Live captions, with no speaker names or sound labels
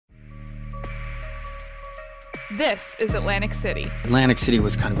This is Atlantic City. Atlantic City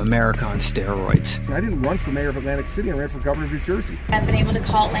was kind of America on steroids. I didn't run for mayor of Atlantic City. I ran for governor of New Jersey. I've been able to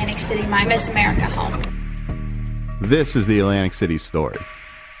call Atlantic City my Miss America home. This is the Atlantic City story.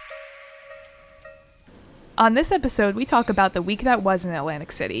 On this episode, we talk about the week that was in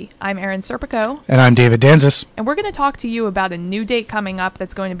Atlantic City. I'm Erin Serpico. And I'm David Danzis. And we're going to talk to you about a new date coming up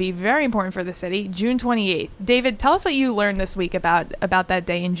that's going to be very important for the city, June 28th. David, tell us what you learned this week about that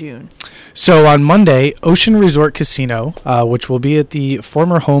day in June. So on Monday, Ocean Resort Casino, which will be at the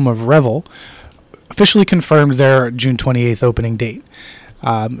former home of Revel, officially confirmed their June 28th opening date.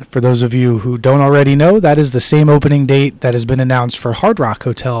 For those of you who don't already know, that is the same opening date that has been announced for Hard Rock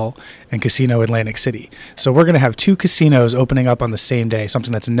Hotel and Casino Atlantic City. So we're going to have two casinos opening up on the same day,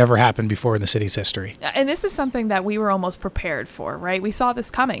 something that's never happened before in the city's history. And this is something that we were almost prepared for, right? We saw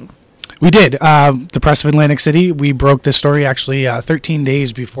this coming. We did. The Press of Atlantic City, we broke this story actually 13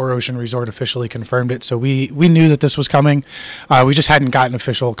 days before Ocean Resort officially confirmed it. So we knew that this was coming. We just hadn't gotten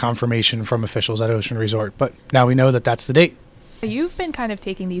official confirmation from officials at Ocean Resort. But now we know that that's the date. You've been kind of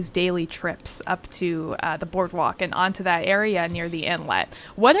taking these daily trips up to the boardwalk and onto that area near the inlet.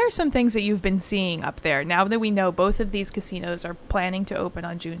 What are some things that you've been seeing up there now that we know both of these casinos are planning to open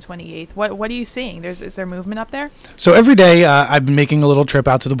on June 28th? What are you seeing? Is there movement up there? So every day I've been making a little trip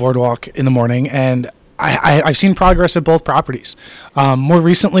out to the boardwalk in the morning, and I've seen progress at both properties. More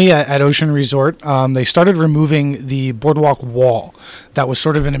recently at Ocean Resort, they started removing the boardwalk wall that was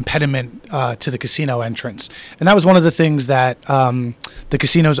sort of an impediment to the casino entrance. And that was one of the things that the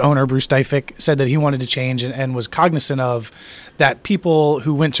casino's owner, Bruce Dyfick, said that he wanted to change and was cognizant of that people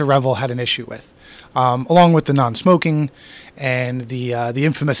who went to Revel had an issue with. Along with the non-smoking and the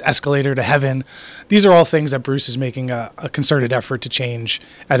infamous escalator to heaven. These are all things that Bruce is making a concerted effort to change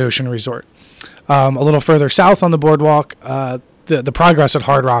at Ocean Resort. A little further south on the boardwalk, the progress at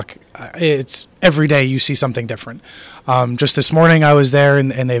Hard Rock, it's every day you see something different. Just this morning I was there,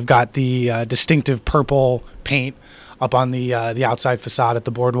 and they've got the distinctive purple paint up on the outside facade at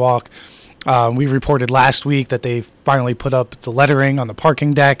the boardwalk. We reported last week that they finally put up the lettering on the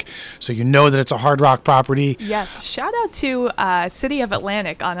parking deck, so you know that it's a Hard Rock property. Yes, shout out to City of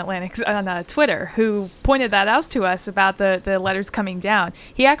Atlantic on Twitter, who pointed that out to us about the letters coming down.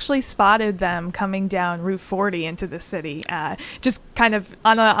 He actually spotted them coming down Route 40 into the city, just kind of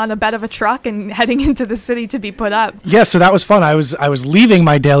on a bed of a truck and heading into the city to be put up. Yeah, so that was fun. I was leaving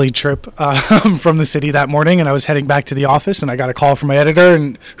my daily trip from the city that morning, and I was heading back to the office, and I got a call from my editor,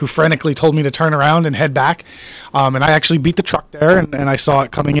 and who frantically told me to turn around and head back. And I actually beat the truck there, and I saw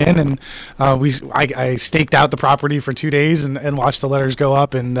it coming in, and I staked out the property for 2 days and watched the letters go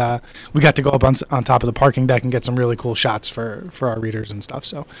up, and we got to go up on top of the parking deck and get some really cool shots for our readers and stuff.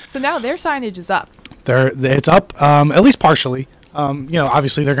 So now their signage is up. It's up, at least partially.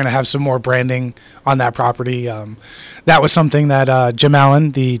 Obviously they're going to have some more branding on that property. That was something that Jim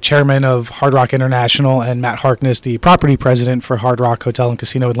Allen, the chairman of Hard Rock International, and Matt Harkness, the property president for Hard Rock Hotel and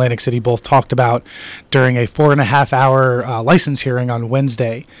Casino Atlantic City, both talked about during a 4.5-hour license hearing on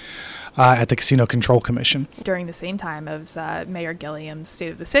Wednesday at the Casino Control Commission. During the same time as Mayor Gilliam's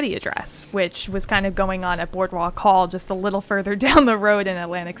State of the City address, which was kind of going on at Boardwalk Hall just a little further down the road in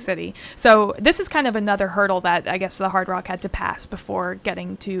Atlantic City. So this is kind of another hurdle that I guess the Hard Rock had to pass before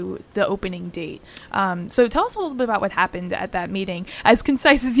getting to the opening date. So tell us a little bit about what happened at that meeting, as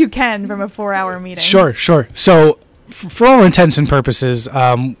concise as you can from a 4-hour meeting. Sure. So for all intents and purposes,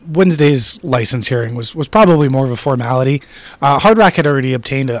 Wednesday's license hearing was probably more of a formality. Hard Rock had already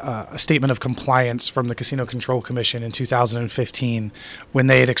obtained a statement of compliance from the Casino Control Commission in 2015 when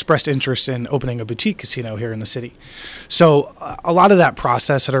they had expressed interest in opening a boutique casino here in the city. So a lot of that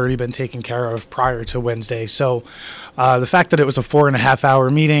process had already been taken care of prior to Wednesday. So the fact that it was a 4.5-hour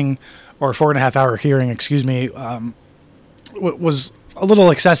meeting, or 4.5-hour hearing, was a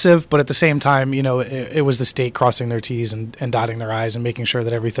little excessive, but at the same time, it was the state crossing their T's and dotting their I's and making sure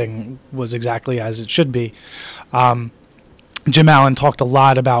that everything was exactly as it should be. Jim Allen talked a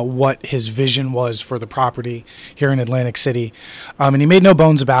lot about what his vision was for the property here in Atlantic City, and he made no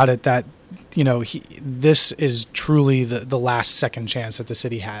bones about it that this is truly the last second chance that the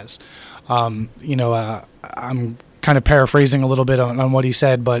city has. I'm kind of paraphrasing a little bit on what he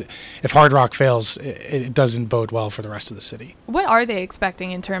said, but if Hard Rock fails, it doesn't bode well for the rest of the city. What are they expecting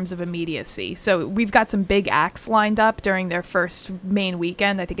in terms of immediacy? So we've got some big acts lined up during their first main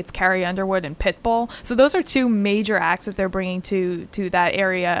weekend. I think it's Carrie Underwood and Pitbull. So those are two major acts that they're bringing to that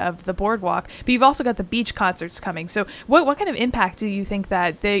area of the boardwalk. But you've also got the beach concerts coming. So what kind of impact do you think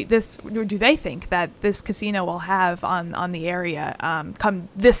that they think that this casino will have on the area come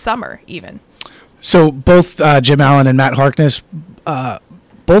this summer even? So both Jim Allen and Matt Harkness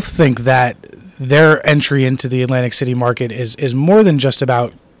both think that their entry into the Atlantic City market is more than just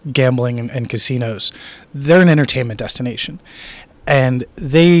about gambling and casinos. They're an entertainment destination. And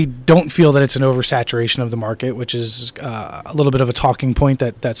they don't feel that it's an oversaturation of the market, which is a little bit of a talking point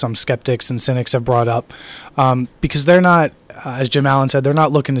that some skeptics and cynics have brought up, because they're not, as Jim Allen said, they're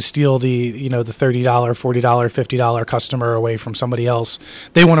not looking to steal the $30, $40, $50 customer away from somebody else.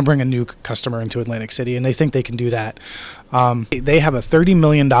 They want to bring a new customer into Atlantic City, and they think they can do that. They have a $30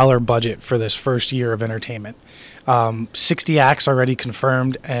 million budget for this first year of entertainment. 60 acts already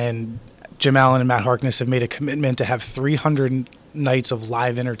confirmed, and Jim Allen and Matt Harkness have made a commitment to have 300 nights of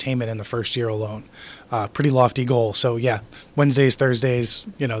live entertainment in the first year alone. Pretty lofty goal. So yeah, Wednesdays, Thursdays,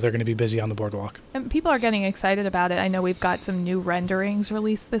 they're going to be busy on the boardwalk. And people are getting excited about it. I know we've got some new renderings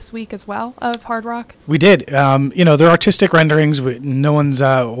released this week as well of Hard Rock. We did. They're artistic renderings. No one's,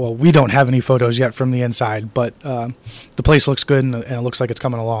 we don't have any photos yet from the inside, but the place looks good and it looks like it's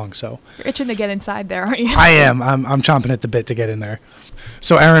coming along. So you're itching to get inside there, aren't you? I am. I'm chomping at the bit to get in there.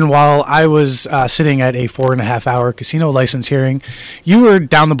 So Erin, while I was sitting at a 4.5-hour casino license hearing, you were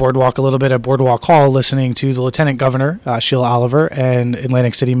down the boardwalk a little bit at Boardwalk Hall listening to the Lieutenant Governor, Sheila Oliver, and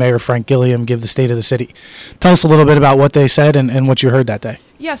Atlantic City Mayor Frank Gilliam give the state of the city. Tell us a little bit about what they said and what you heard that day.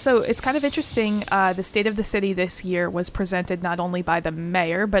 Yeah, so it's kind of interesting. The state of the city this year was presented not only by the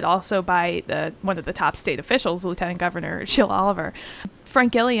mayor, but also by one of the top state officials, Lieutenant Governor Sheila Oliver.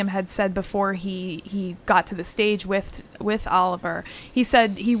 Frank Gilliam had said before he got to the stage with Oliver, he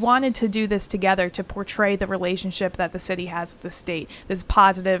said he wanted to do this together to portray the relationship that the city has with the state, this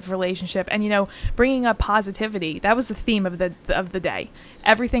positive relationship. And, bringing up positivity, that was the theme of the day.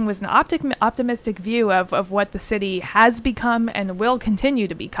 Everything was an optimistic view of what the city has become and will continue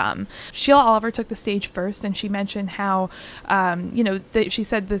to become. Sheila Oliver took the stage first, and she mentioned how, she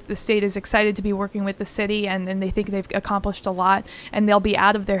said that the state is excited to be working with the city, and they think they've accomplished a lot, and they'll be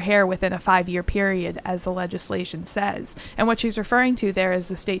out of their hair within a 5-year period, as the legislation says. And what she's referring to there is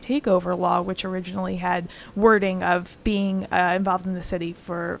the state takeover law, which originally had wording of being involved in the city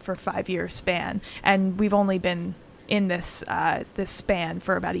for 5-year span, and we've only been in this span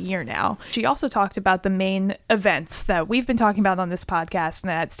for about a year now. She also talked about the main events that we've been talking about on this podcast and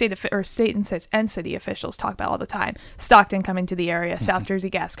that state and city officials talk about all the time. Stockton coming to the area, South Jersey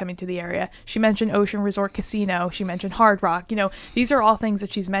Gas coming to the area. She mentioned Ocean Resort Casino. She mentioned Hard Rock. These are all things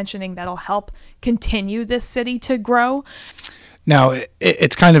that she's mentioning that'll help continue this city to grow. Now,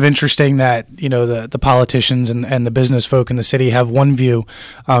 it's kind of interesting that, the politicians and the business folk in the city have one view.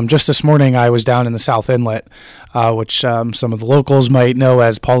 Just this morning, I was down in the South Inlet, which some of the locals might know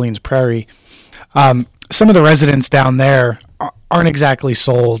as Pauline's Prairie. Some of the residents down there aren't exactly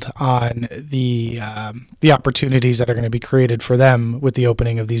sold on the opportunities that are going to be created for them with the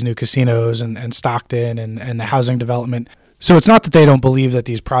opening of these new casinos and Stockton and the housing development. So it's not that they don't believe that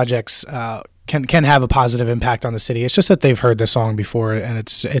these projects can have a positive impact on the city. It's just that they've heard the song before, and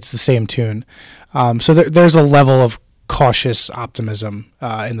it's the same tune. So there's a level of cautious optimism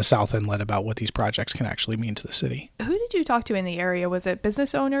in the South Inlet about what these projects can actually mean to the city. Who did you talk to in the area? Was it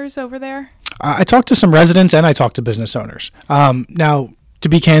business owners over there? I talked to some residents and I talked to business owners. Now, to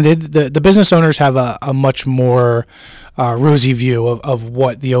be candid, the business owners have a much more rosy view of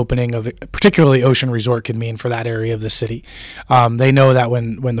what the opening of particularly Ocean Resort could mean for that area of the city. They know that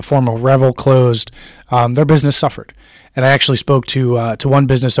when the former Revel closed, their business suffered. And I actually spoke to one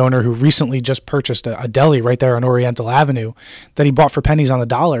business owner who recently just purchased a deli right there on Oriental Avenue that he bought for pennies on the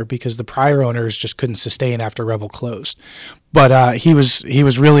dollar because the prior owners just couldn't sustain after Revel closed. But he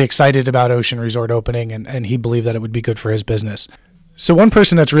was really excited about Ocean Resort opening, and he believed that it would be good for his business. So one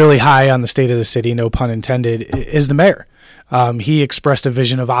person that's really high on the state of the city, no pun intended, is the mayor. He expressed a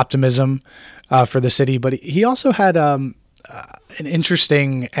vision of optimism for the city, but he also had an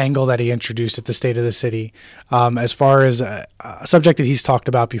interesting angle that he introduced at the state of the city as far as a subject that he's talked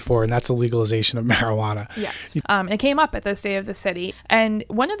about before, and that's the legalization of marijuana. Yes. It came up at the state of the city. And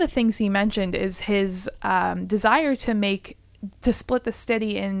one of the things he mentioned is his desire to split the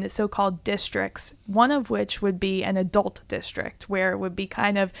city in so-called districts, one of which would be an adult district, where it would be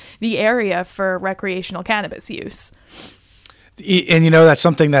kind of the area for recreational cannabis use. And, that's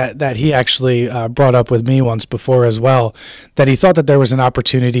something that he actually brought up with me once before as well, that he thought that there was an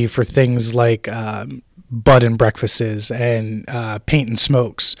opportunity for things like bud and breakfasts and paint and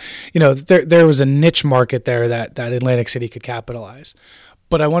smokes. There was a niche market there that Atlantic City could capitalize.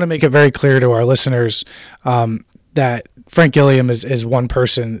 But I want to make it very clear to our listeners, that Frank Gilliam is one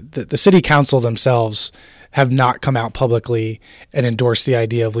person. The city council themselves have not come out publicly and endorsed the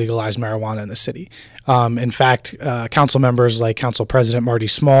idea of legalized marijuana in the city. In fact, council members like Council President Marty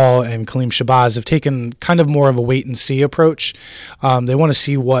Small and Kaleem Shabazz have taken kind of more of a wait-and-see approach. They want to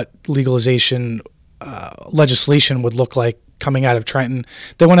see what legalization legislation would look like coming out of Trenton.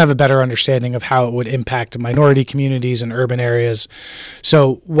 They want to have a better understanding of how it would impact minority communities and urban areas.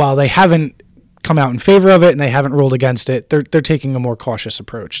 So while they haven't come out in favor of it and they haven't ruled against it, they're taking a more cautious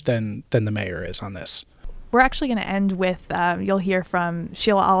approach than the mayor is on this. We're actually going to end with, you'll hear from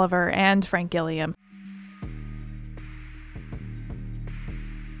Sheila Oliver and Frank Gilliam.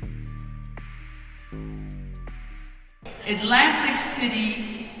 Atlantic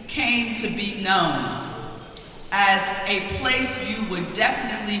City came to be known as a place you would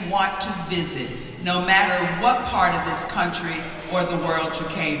definitely want to visit, no matter what part of this country or the world you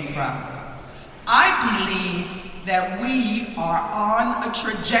came from. I believe that we are on a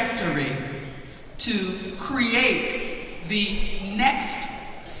trajectory to create the next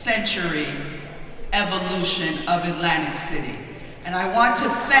century evolution of Atlantic City. And I want to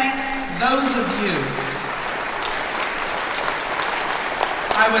thank those of you.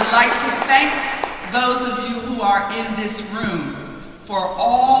 I would like to thank those of you who are in this room for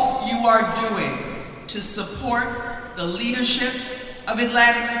all you are doing to support the leadership of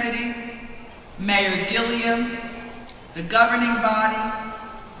Atlantic City, Mayor Gilliam, the governing body,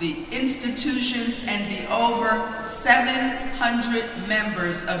 the institutions, and the over 700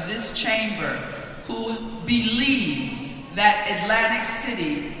 members of this chamber who believe that Atlantic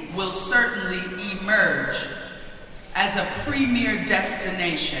City will certainly emerge as a premier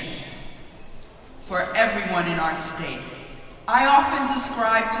destination for everyone in our state. I often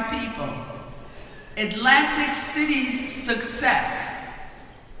describe to people Atlantic City's success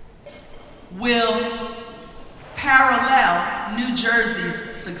will parallel New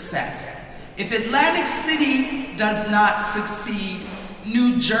Jersey's success. If Atlantic City does not succeed,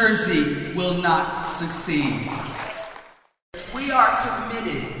 New Jersey will not succeed. We are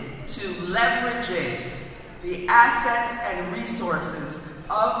committed to leveraging the assets and resources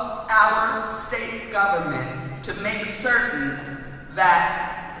of our state government to make certain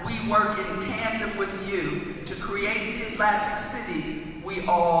that we work in tandem with you to create the Atlantic City we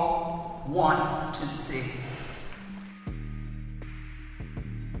all want to see.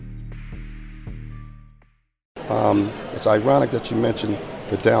 It's ironic that you mentioned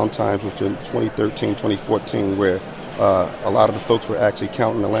the downtimes, which in 2013, 2014, where a lot of the folks were actually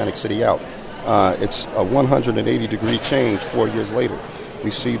counting Atlantic City out. It's a 180-degree change 4 years later.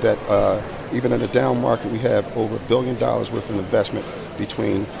 We see that even in a down market, we have over $1 billion worth of investment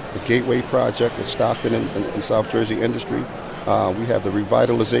between the Gateway project with Stockton and South Jersey Industry. We have the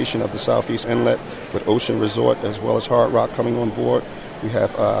revitalization of the Southeast Inlet with Ocean Resort as well as Hard Rock coming on board. We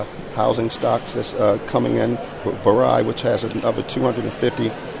have housing stocks that's coming in, Barai, which has another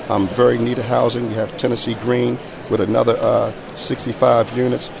 250 very needed housing. We have Tennessee Green with another 65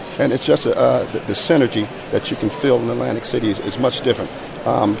 units. And it's just the synergy that you can feel in Atlantic City is much different.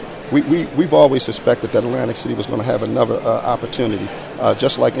 We've always suspected that Atlantic City was going to have another opportunity.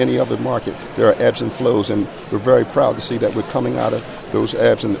 Just like any other market, there are ebbs and flows, and we're very proud to see that we're coming out of those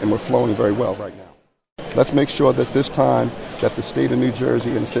ebbs and we're flowing very well right now. Let's make sure that this time that the state of New Jersey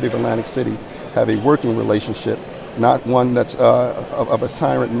and the city of Atlantic City have a working relationship, not one that's of a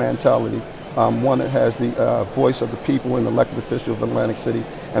tyrant mentality, one that has the voice of the people and elected officials of Atlantic City.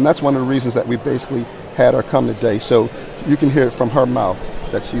 And that's one of the reasons that we basically had her come today. So you can hear it from her mouth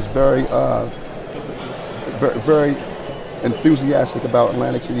that she's very enthusiastic about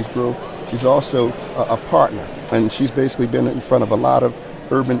Atlantic City's growth. She's also a partner, and she's basically been in front of a lot of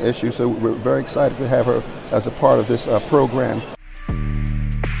urban issues, so we're very excited to have her as a part of this program.